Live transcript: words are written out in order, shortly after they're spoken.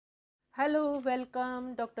Hello,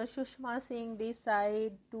 welcome. Dr. Sushma Singh this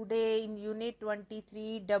side. Today in Unit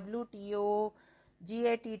 23 WTO,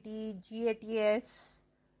 GATT, GATS,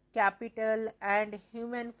 Capital and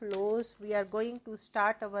Human Flows, we are going to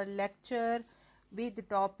start our lecture with the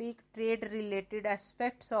topic Trade Related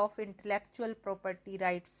Aspects of Intellectual Property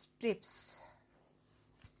Rights TRIPS.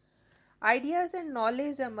 Ideas and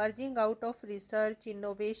knowledge emerging out of research,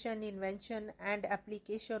 innovation, invention and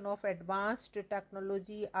application of advanced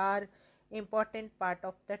technology are important part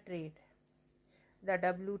of the trade. The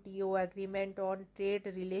WTO Agreement on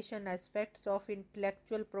Trade Relation Aspects of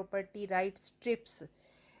Intellectual Property Rights TRIPS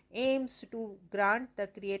aims to grant the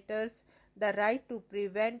creators the right to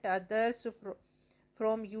prevent others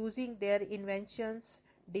from using their inventions,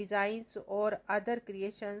 designs or other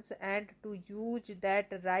creations and to use that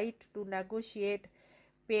right to negotiate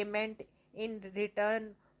payment in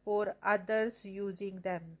return for others using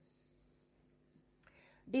them.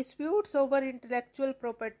 Disputes over intellectual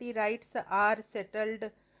property rights are settled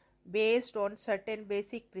based on certain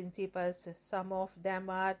basic principles. Some of them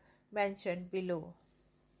are mentioned below.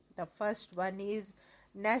 The first one is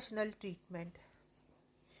national treatment.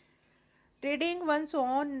 Treating one's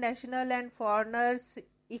own national and foreigners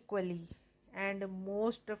equally and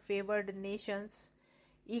most favored nations,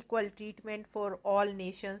 equal treatment for all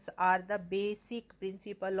nations are the basic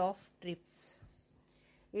principle of TRIPS.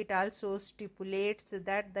 It also stipulates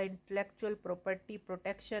that the intellectual property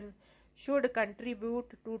protection should contribute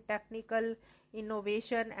to technical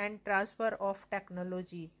innovation and transfer of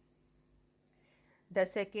technology. The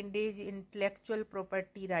second is intellectual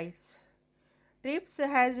property rights. TRIPS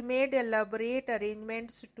has made elaborate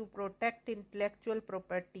arrangements to protect intellectual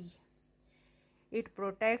property. It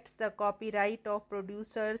protects the copyright of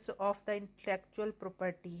producers of the intellectual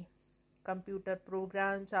property. Computer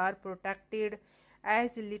programs are protected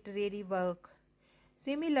as literary work.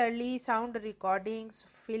 Similarly, sound recordings,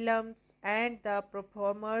 films, and the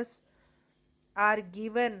performers are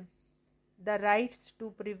given the rights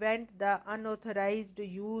to prevent the unauthorized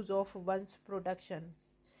use of one's production,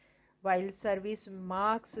 while service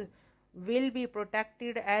marks will be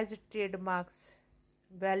protected as trademarks.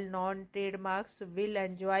 Well-known trademarks will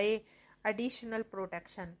enjoy additional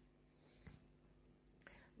protection.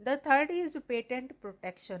 The third is patent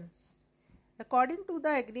protection. According to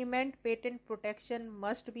the agreement, patent protection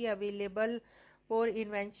must be available for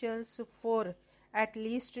inventions for at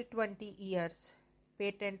least 20 years.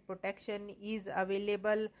 Patent protection is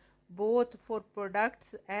available both for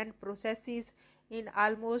products and processes in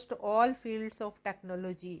almost all fields of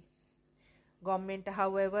technology. Government,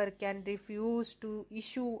 however, can refuse to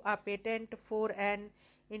issue a patent for an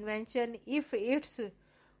invention if its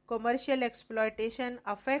commercial exploitation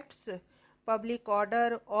affects public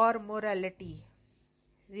order or morality.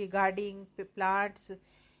 Regarding plants,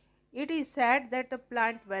 it is said that the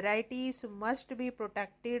plant varieties must be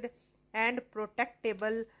protected and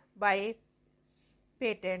protectable by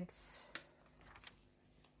patents,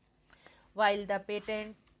 while the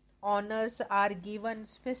patent owners are given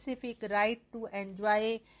specific right to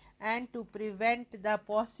enjoy and to prevent the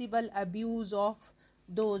possible abuse of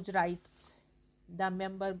those rights. The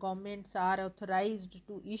member governments are authorized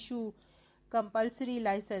to issue compulsory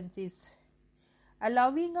licenses,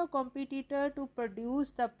 allowing a competitor to produce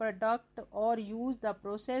the product or use the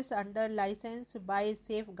process under license by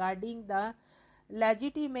safeguarding the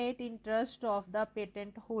legitimate interest of the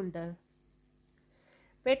patent holder.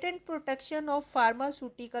 Patent protection of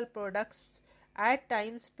pharmaceutical products at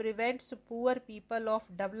times prevents poor people of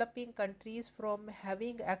developing countries from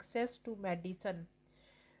having access to medicine.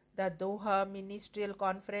 The Doha Ministerial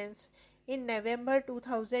Conference in November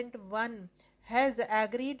 2001 has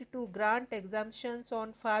agreed to grant exemptions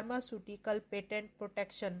on pharmaceutical patent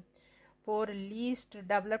protection for least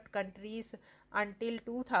developed countries until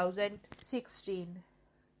 2016.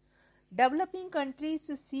 Developing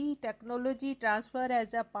countries see technology transfer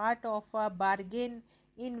as a part of a bargain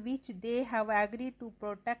in which they have agreed to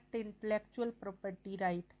protect intellectual property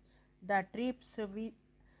right. The TRIPS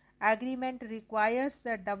agreement requires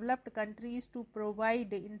the developed countries to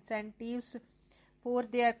provide incentives for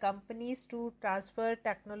their companies to transfer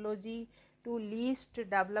technology to least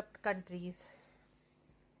developed countries.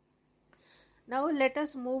 Now let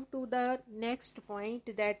us move to the next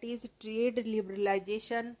point, that is trade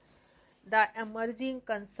liberalization, the emerging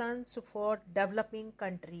concerns for developing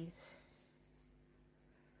countries.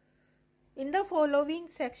 In the following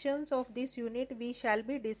sections of this unit, we shall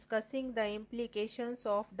be discussing the implications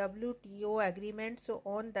of WTO agreements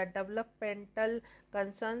on the developmental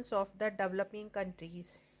concerns of the developing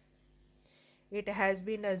countries. It has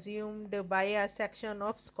been assumed by a section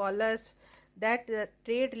of scholars that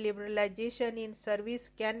trade liberalization in service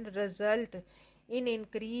can result in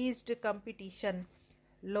increased competition,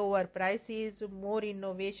 lower prices, more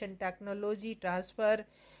innovation, technology transfer,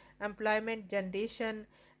 employment generation,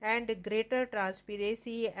 and greater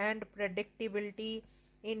transparency and predictability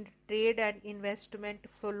in trade and investment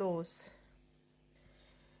flows.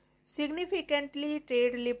 Significantly,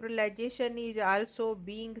 trade liberalization is also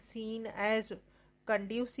being seen as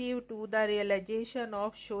conducive to the realization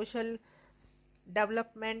of social,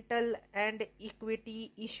 developmental, and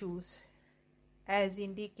equity issues. As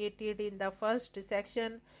indicated in the first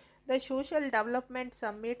section, the Social Development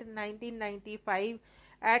Summit 1995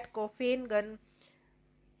 at Copenhagen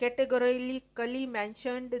categorically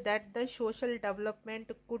mentioned that the social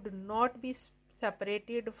development could not be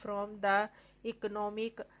separated from the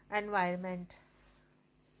economic environment.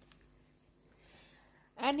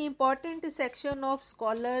 An important section of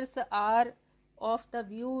scholars are of the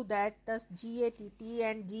view that the GATT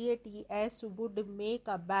and GATS would make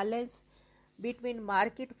a balance between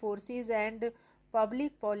market forces and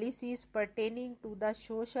public policies pertaining to the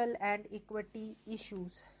social and equity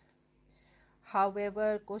issues.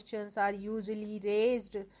 However, questions are usually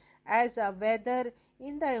raised as to whether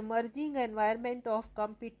in the emerging environment of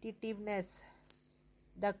competitiveness,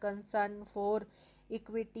 the concern for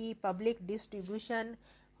equity, public distribution,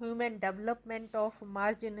 human development of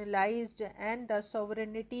marginalized, and the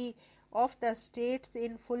sovereignty of the states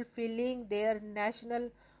in fulfilling their national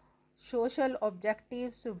social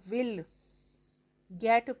objectives will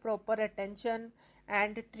get proper attention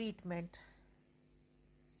and treatment.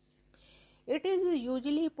 It is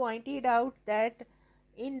usually pointed out that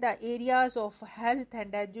in the areas of health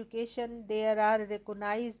and education there are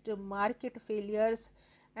recognized market failures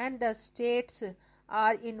and the states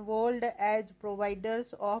are involved as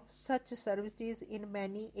providers of such services in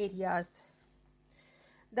many areas.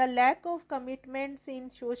 The lack of commitments in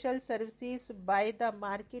social services by the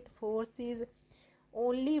market forces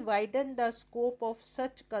only widen the scope of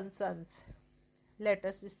such concerns. Let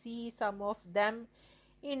us see some of them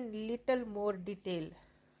in little more detail.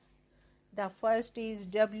 The first is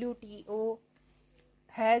WTO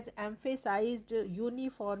has emphasized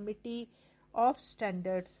uniformity of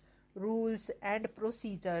standards, rules and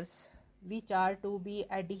procedures which are to be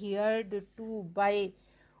adhered to by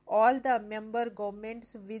all the member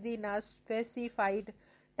governments within a specified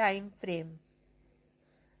time frame.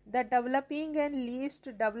 The developing and least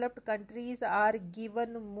developed countries are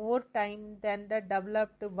given more time than the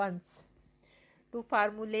developed ones to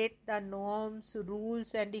formulate the norms,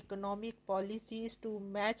 rules, and economic policies to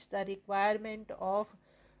match the requirement of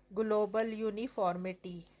global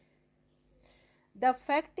uniformity. The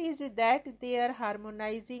fact is that their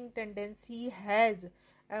harmonizing tendency has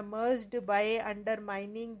emerged by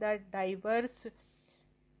undermining the diverse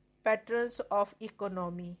patterns of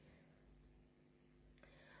economy,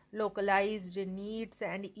 localized needs,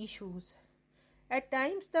 and issues. At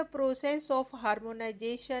times, the process of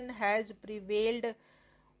harmonization has prevailed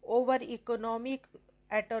over economic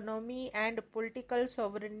autonomy and political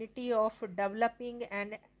sovereignty of developing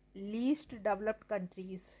and least developed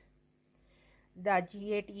countries. The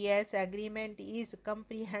GATS agreement is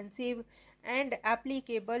comprehensive and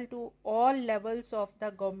applicable to all levels of the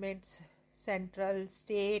governments: central,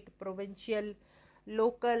 state, provincial,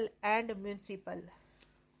 local, and municipal.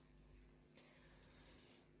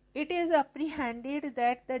 It is apprehended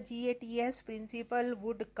that the GATS principle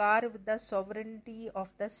would curb the sovereignty of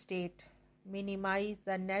the state, minimize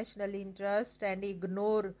the national interest, and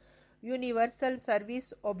ignore universal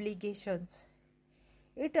service obligations.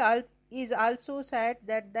 It is also said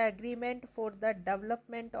that the agreement for the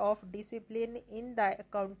development of discipline in the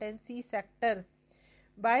accountancy sector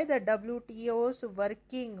by the WTO's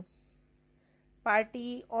working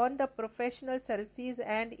party on the professional services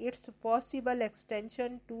and its possible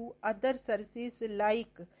extension to other services like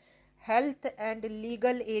health and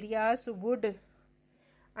legal areas would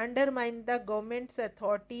undermine the government's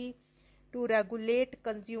authority to regulate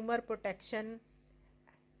consumer protection,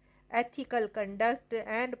 ethical conduct,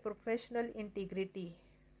 and professional integrity.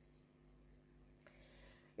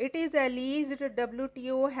 It is alleged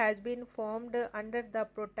WTO has been formed under the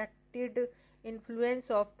protected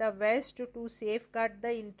influence of the West to safeguard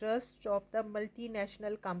the interests of the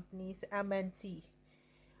multinational companies (MNC)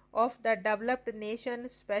 of the developed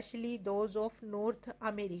nations, especially those of North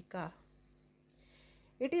America.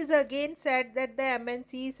 It is again said that the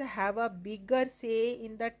MNCs have a bigger say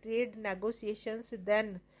in the trade negotiations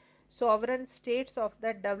than sovereign states of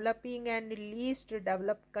the developing and least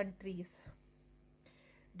developed countries.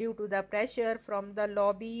 Due to the pressure from the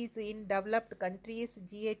lobbies in developed countries,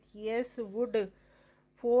 GATS would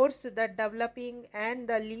force the developing and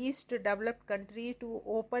the least developed countries to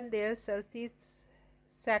open their services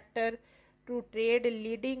sector to trade,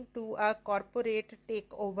 leading to a corporate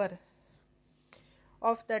takeover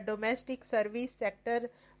of the domestic service sector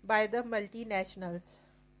by the multinationals.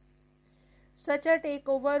 Such a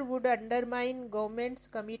takeover would undermine government's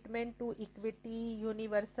commitment to equity,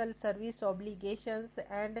 universal service obligations,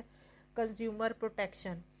 and consumer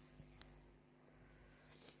protection.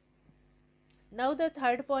 Now the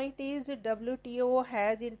third point is WTO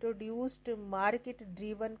has introduced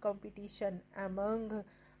market-driven competition among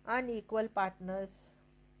unequal partners.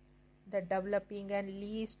 The developing and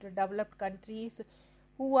least developed countries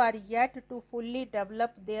who are yet to fully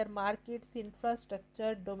develop their markets,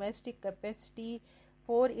 infrastructure, domestic capacity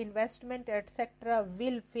for investment, etc.,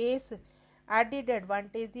 will face added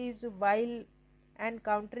advantages while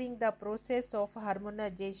encountering the process of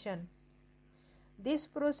harmonization. This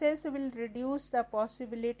process will reduce the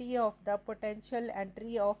possibility of the potential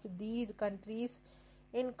entry of these countries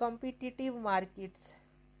in competitive markets.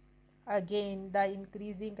 Again, the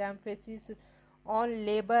increasing emphasis on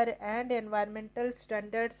labor and environmental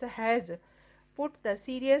standards has put the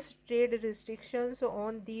serious trade restrictions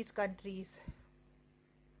on these countries.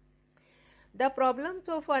 The problems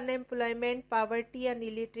of unemployment, poverty, and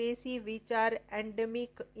illiteracy, which are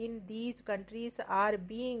endemic in these countries, are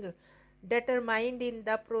being determined in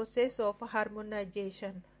the process of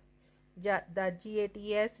harmonization. The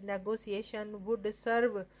GATS negotiation would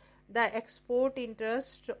serve the export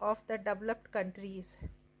interests of the developed countries.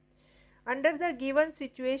 Under the given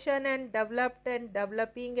situation, and developed and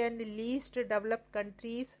developing and least developed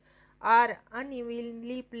countries are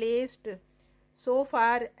unevenly placed so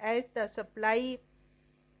far as the supply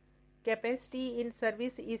capacity in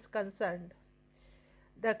service is concerned.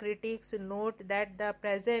 The critics note that the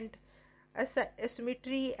present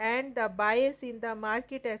asymmetry and the bias in the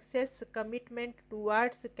market access commitment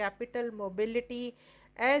towards capital mobility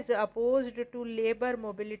as opposed to labor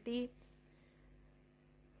mobility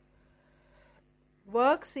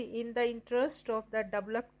works in the interest of the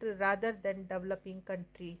developed rather than developing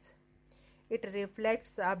countries. It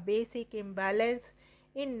reflects a basic imbalance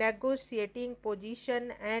in negotiating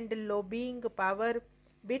position and lobbying power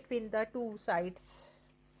between the two sides.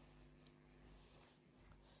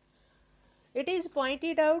 It is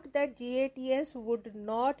pointed out that GATS would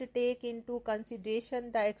not take into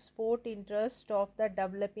consideration the export interest of the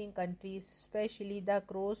developing countries, especially the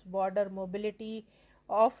cross-border mobility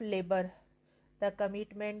of labor. The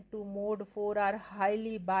commitment to Mode 4 are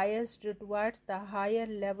highly biased towards the higher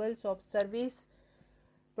levels of service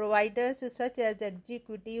providers such as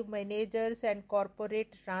executive managers and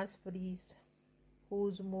corporate transferees,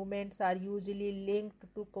 whose movements are usually linked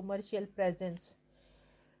to commercial presence.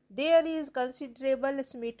 There is considerable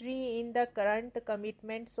asymmetry in the current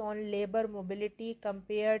commitments on labor mobility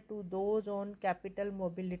compared to those on capital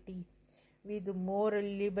mobility, with more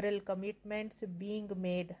liberal commitments being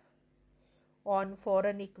made on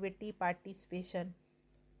foreign equity participation.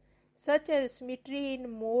 Such asymmetry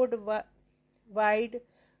in mode-wide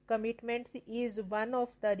commitments is one of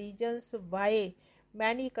the reasons why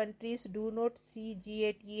many countries do not see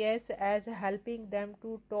GATS as helping them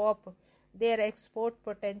to top their export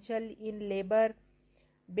potential in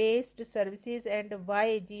labor-based services, and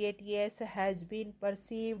why GATS has been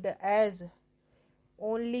perceived as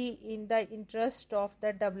only in the interest of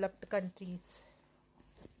the developed countries.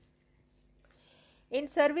 In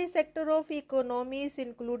service sector of economies,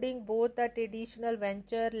 including both the traditional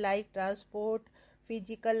venture like transport,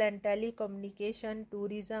 physical and telecommunication,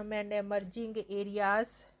 tourism, and emerging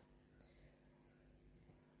areas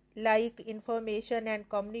like information and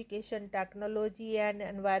communication technology and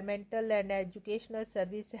environmental and educational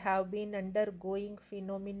service, have been undergoing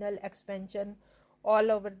phenomenal expansion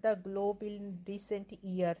all over the globe in recent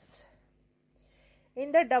years.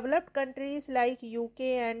 In the developed countries like UK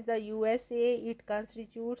and the USA, it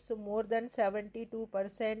constitutes more than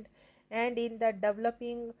 72%, and in the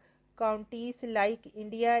developing countries like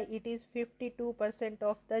India, it is 52%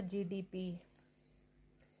 of the GDP.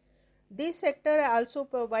 This sector also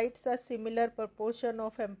provides a similar proportion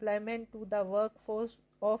of employment to the workforce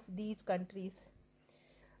of these countries.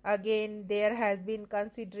 Again, there has been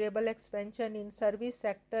considerable expansion in service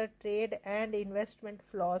sector, trade and investment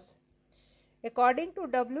flows. According to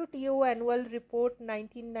WTO Annual Report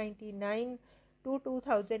 1999 to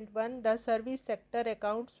 2001, the service sector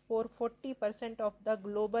accounts for 40% of the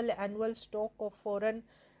global annual stock of foreign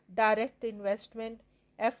direct investment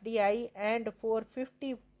FDI and for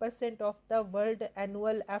 50% of the world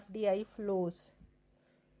annual FDI flows.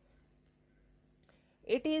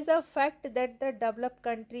 It is a fact that the developed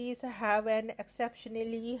countries have an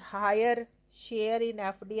exceptionally higher share in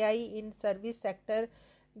FDI in service sector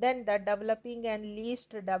than the developing and least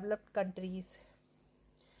developed countries.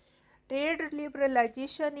 Trade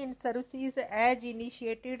liberalization in services as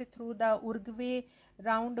initiated through the Uruguay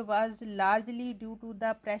round was largely due to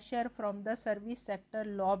the pressure from the service sector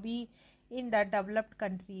lobby in the developed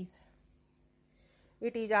countries.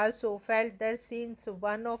 It is also felt that since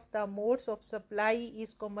one of the modes of supply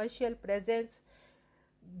is commercial presence,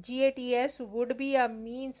 GATS would be a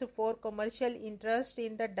means for commercial interest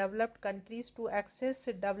in the developed countries to access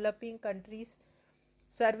developing countries'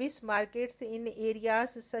 service markets in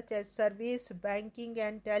areas such as service, banking,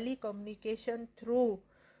 and telecommunication through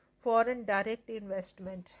foreign direct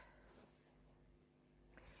investment.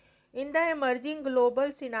 In the emerging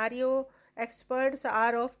global scenario, experts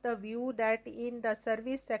are of the view that in the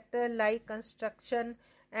service sector like construction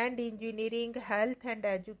and engineering, health and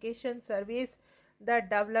education service, the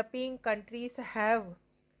developing countries have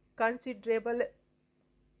considerable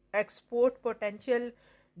export potential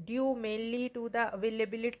due mainly to the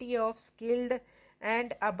availability of skilled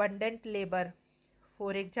and abundant labor.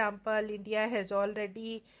 For example, India has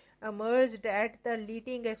already emerged as the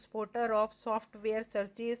leading exporter of software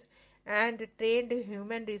services and trained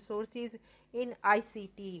human resources in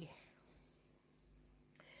ICT.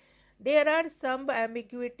 There are some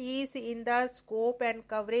ambiguities in the scope and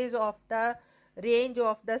coverage of the range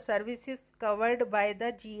of the services covered by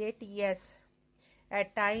the GATS.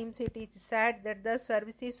 At times, it is said that the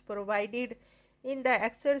services provided in the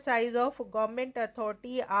exercise of government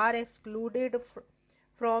authority are excluded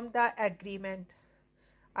from the agreement.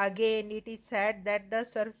 Again, it is said that the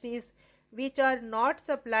services which are not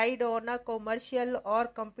supplied on a commercial or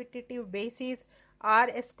competitive basis are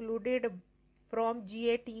excluded from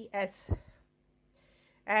GATS.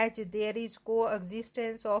 As there is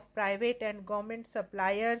coexistence of private and government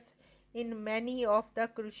suppliers in many of the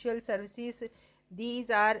crucial services, these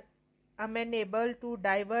are amenable to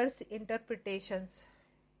diverse interpretations.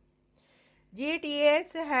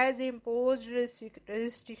 GATS has imposed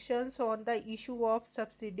restrictions on the issue of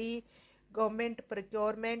subsidy, government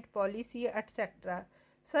procurement policy, etc.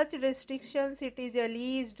 Such restrictions, it is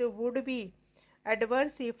alleged, would be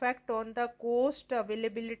adverse effect on the cost,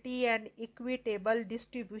 availability and equitable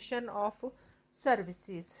distribution of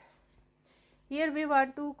services. Here we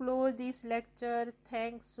want to close this lecture.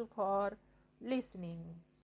 Thanks for listening.